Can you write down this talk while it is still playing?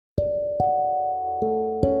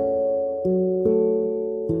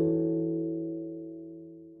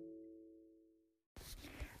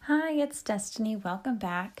it's Destiny. Welcome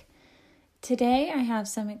back. Today I have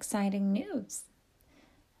some exciting news.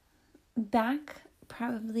 Back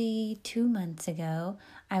probably 2 months ago,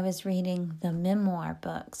 I was reading the memoir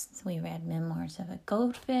books. So we read memoirs of a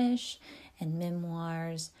goldfish and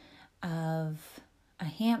memoirs of a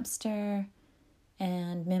hamster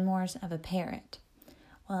and memoirs of a parrot.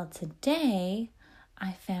 Well, today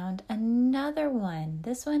I found another one.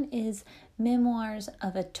 This one is Memoirs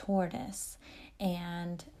of a Tortoise.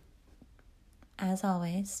 And as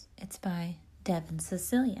always, it's by Devin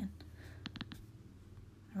Sicilian.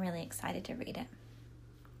 I'm really excited to read it.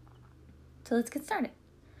 So let's get started.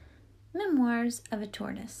 Memoirs of a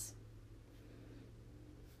Tortoise.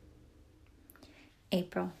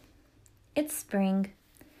 April. It's spring.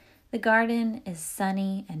 The garden is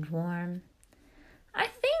sunny and warm. I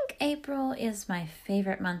think April is my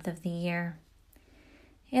favorite month of the year.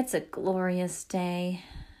 It's a glorious day,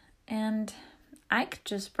 and Ike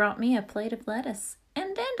just brought me a plate of lettuce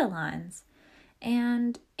and dandelions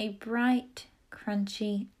and a bright,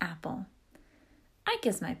 crunchy apple. Ike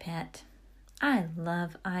is my pet. I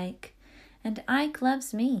love Ike, and Ike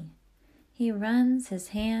loves me. He runs his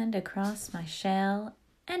hand across my shell,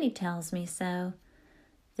 and he tells me so.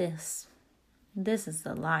 This is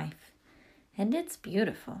the life, and it's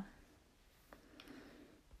beautiful.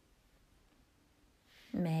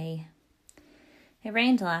 May. It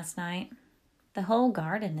rained last night. The whole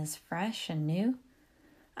garden is fresh and new.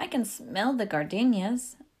 I can smell the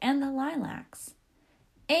gardenias and the lilacs.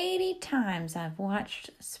 80 times I've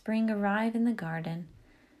watched spring arrive in the garden,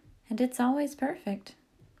 and it's always perfect.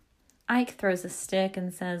 Ike throws a stick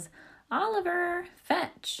and says, "Oliver,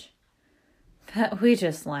 fetch." But we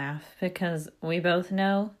just laugh because we both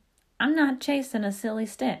know I'm not chasing a silly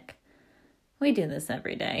stick. We do this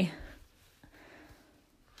every day.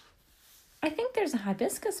 I think there's a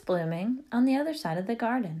hibiscus blooming on the other side of the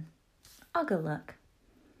garden. I'll go look.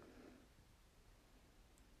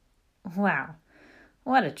 Wow,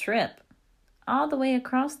 what a trip. All the way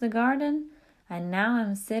across the garden, and now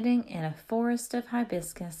I'm sitting in a forest of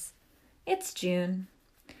hibiscus. It's June,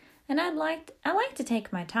 and I like to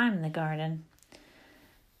take my time in the garden.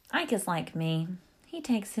 Ike is like me. He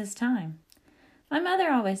takes his time. My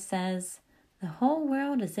mother always says, the whole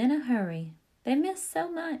world is in a hurry. They miss so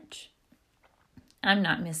much. I'm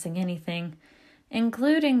not missing anything,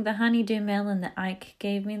 including the honeydew melon that Ike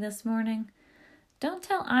gave me this morning. Don't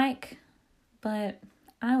tell Ike, but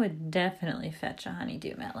I would definitely fetch a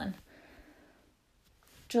honeydew melon.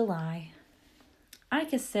 July.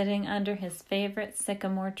 Ike is sitting under his favorite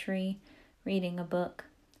sycamore tree, reading a book.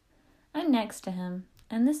 I'm next to him,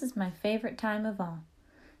 and this is my favorite time of all.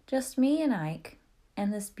 Just me and Ike,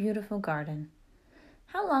 and this beautiful garden.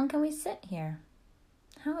 How long can we sit here?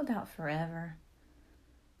 How about forever?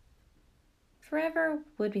 Forever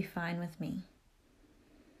would be fine with me.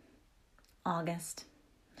 August.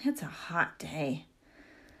 It's a hot day.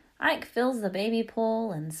 Ike fills the baby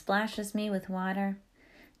pool and splashes me with water.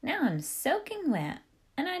 Now I'm soaking wet,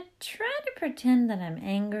 and I try to pretend that I'm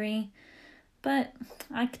angry, but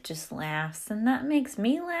Ike just laughs, and that makes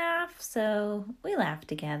me laugh, so we laugh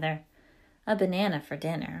together. A banana for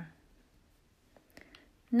dinner.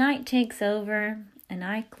 Night takes over, and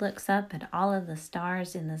Ike looks up at all of the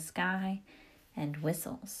stars in the sky and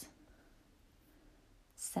whistles.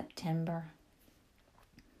 September.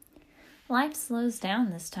 Life slows down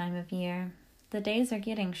this time of year. The days are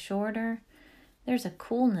getting shorter. There's a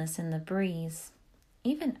coolness in the breeze.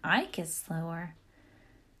 Even Ike is slower.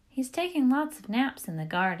 He's taking lots of naps in the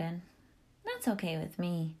garden. That's okay with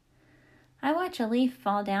me. I watch a leaf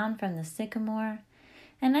fall down from the sycamore,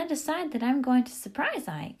 and I decide that I'm going to surprise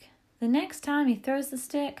Ike. The next time he throws the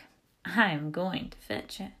stick, I'm going to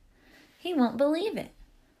fetch it. He won't believe it.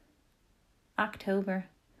 October.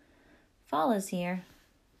 Fall is here.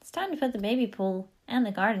 It's time to put the baby pool and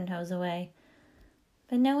the garden hose away.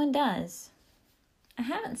 But no one does. I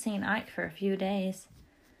haven't seen Ike for a few days.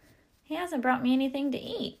 He hasn't brought me anything to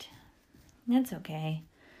eat. It's okay.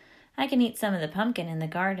 I can eat some of the pumpkin in the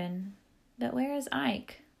garden. But where is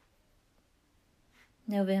Ike?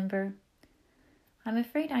 November. I'm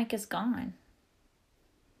afraid Ike is gone.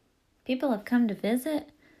 People have come to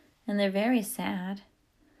visit, and they're very sad.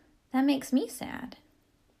 That makes me sad.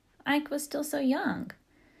 Ike was still so young.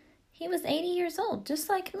 He was 80 years old, just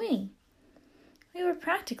like me. We were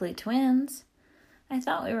practically twins. I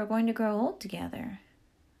thought we were going to grow old together.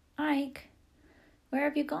 Ike, where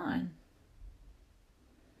have you gone?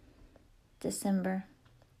 December.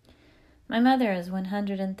 My mother is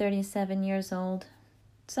 137 years old.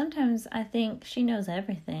 Sometimes I think she knows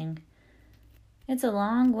everything. It's a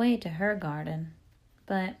long way to her garden,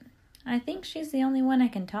 but I think she's the only one I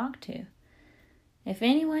can talk to. If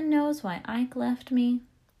anyone knows why Ike left me,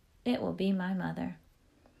 it will be my mother.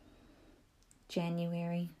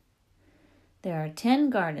 January. There are 10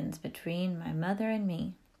 gardens between my mother and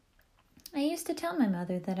me. I used to tell my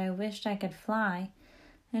mother that I wished I could fly,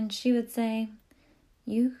 and she would say,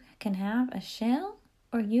 "You can have a shell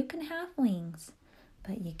or you can have wings,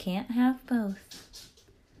 but you can't have both."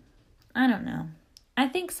 I don't know. I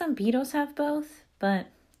think some beetles have both, but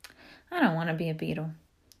I don't want to be a beetle.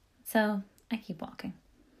 So I keep walking.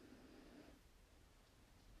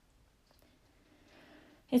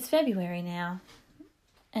 It's February now,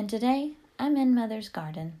 and today I'm in Mother's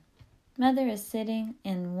garden. Mother is sitting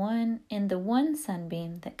in the one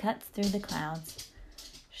sunbeam that cuts through the clouds.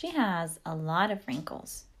 She has a lot of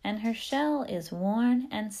wrinkles, and her shell is worn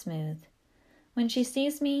and smooth. When she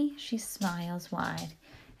sees me, she smiles wide,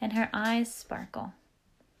 and her eyes sparkle.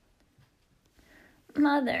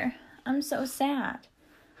 "Mother, I'm so sad.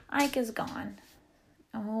 Ike is gone."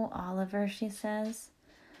 "Oh, Oliver," she says,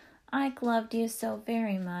 "Ike loved you so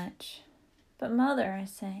very much." "But Mother," I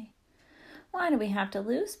say, "why do we have to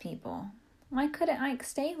lose people? Why couldn't Ike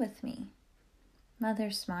stay with me?" Mother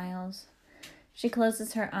smiles. She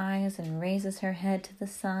closes her eyes and raises her head to the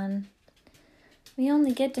sun. "We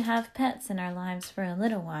only get to have pets in our lives for a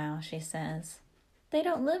little while," she says. "They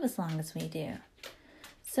don't live as long as we do.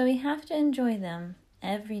 So we have to enjoy them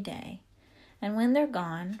every day. And when they're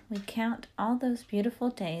gone, we count all those beautiful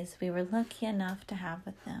days we were lucky enough to have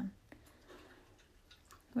with them."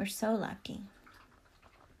 We're so lucky.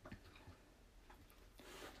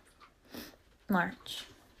 March.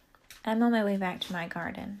 I'm on my way back to my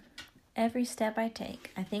garden. Every step I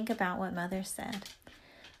take, I think about what Mother said.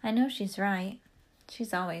 I know she's right.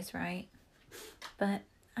 She's always right. But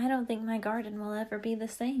I don't think my garden will ever be the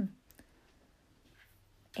same.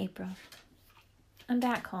 April. I'm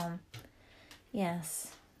back home.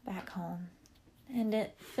 Yes, back home. And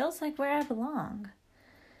it feels like where I belong.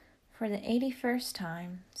 For the 81st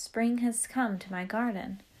time, spring has come to my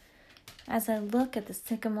garden. As I look at the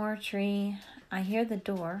sycamore tree, I hear the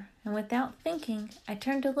door, and without thinking, I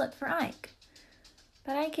turn to look for Ike.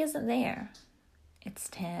 But Ike isn't there. It's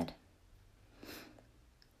Ted.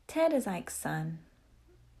 Ted is Ike's son.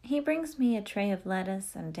 He brings me a tray of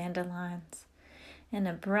lettuce and dandelions and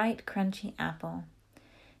a bright, crunchy apple.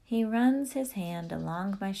 He runs his hand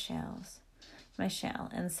along my shell,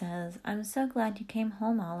 and says, "I'm so glad you came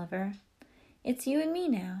home, Oliver. It's you and me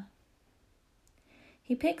now."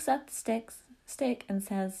 He picks up the stick and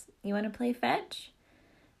says, "You want to play fetch?"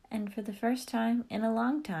 And for the first time in a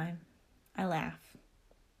long time, I laugh.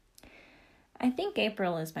 I think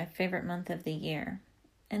April is my favorite month of the year.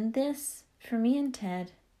 And this, for me and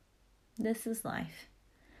Ted, this is life.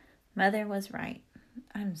 Mother was right.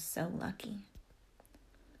 I'm so lucky.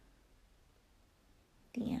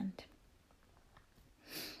 The end.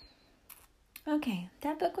 Okay,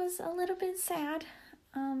 that book was a little bit sad,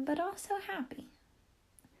 but also happy.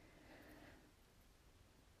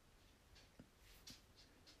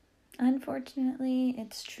 Unfortunately,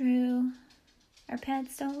 it's true. Our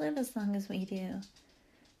pets don't live as long as we do.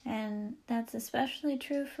 And that's especially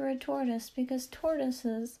true for a tortoise because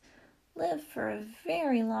tortoises live for a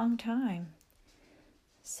very long time.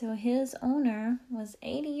 So his owner was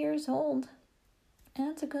 80 years old. And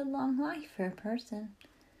that's a good long life for a person.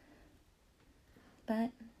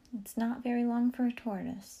 But it's not very long for a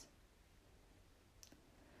tortoise.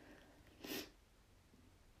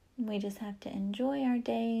 We just have to enjoy our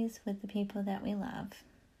days with the people that we love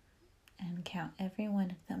and count every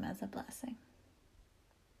one of them as a blessing.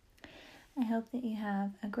 I hope that you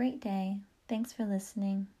have a great day. Thanks for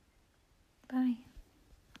listening. Bye.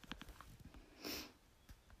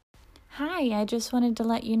 Hi, I just wanted to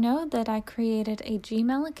let you know that I created a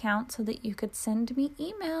Gmail account so that you could send me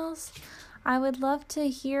emails. I would love to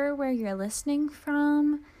hear where you're listening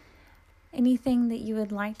from. Anything that you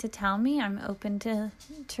would like to tell me, I'm open to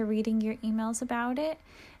reading your emails about it.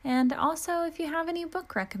 And also, if you have any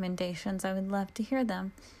book recommendations, I would love to hear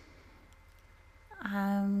them.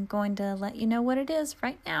 I'm going to let you know what it is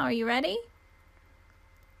right now. Are you ready?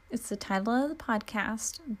 It's the title of the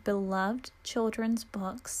podcast, Beloved Children's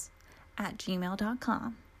Books at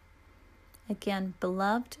gmail.com. Again,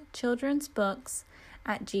 Beloved Children's Books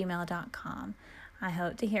at gmail.com. I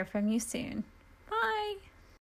hope to hear from you soon.